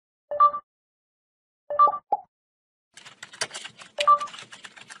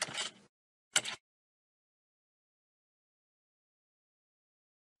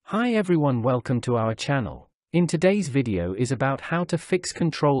Hi everyone, welcome to our channel. In today's video is about how to fix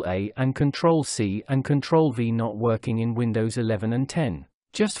Ctrl+A and Ctrl+C and Ctrl+V not working in Windows 11 and 10.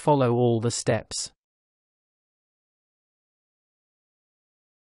 Just follow all the steps.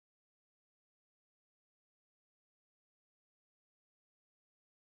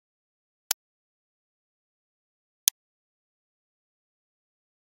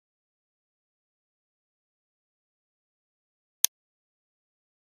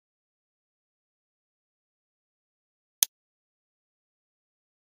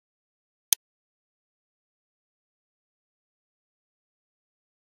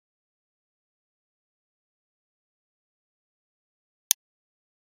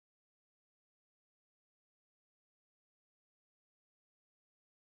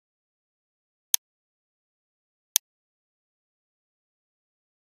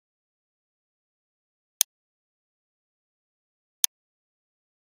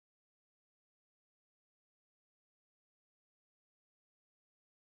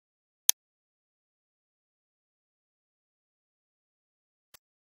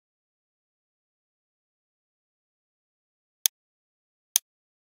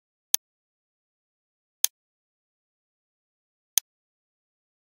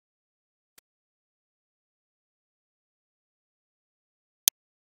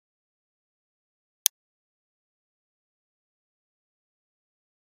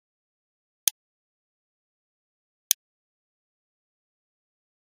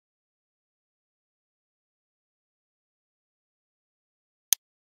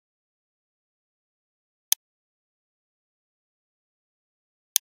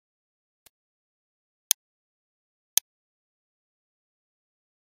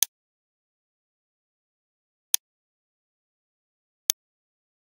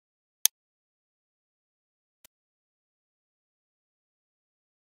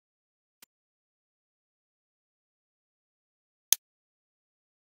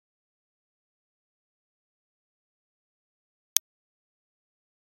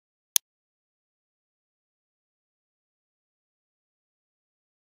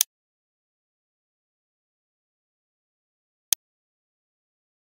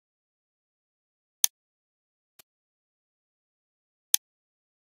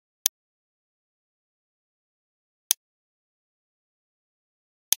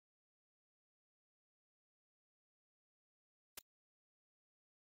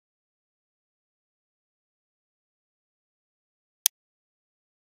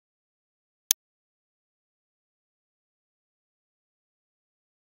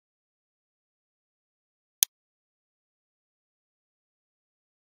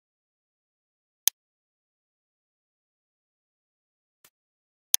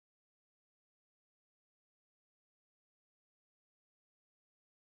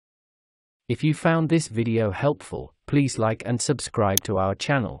 If you found this video helpful, please like and subscribe to our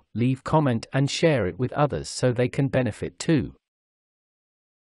channel, leave comment and share it with others so they can benefit too.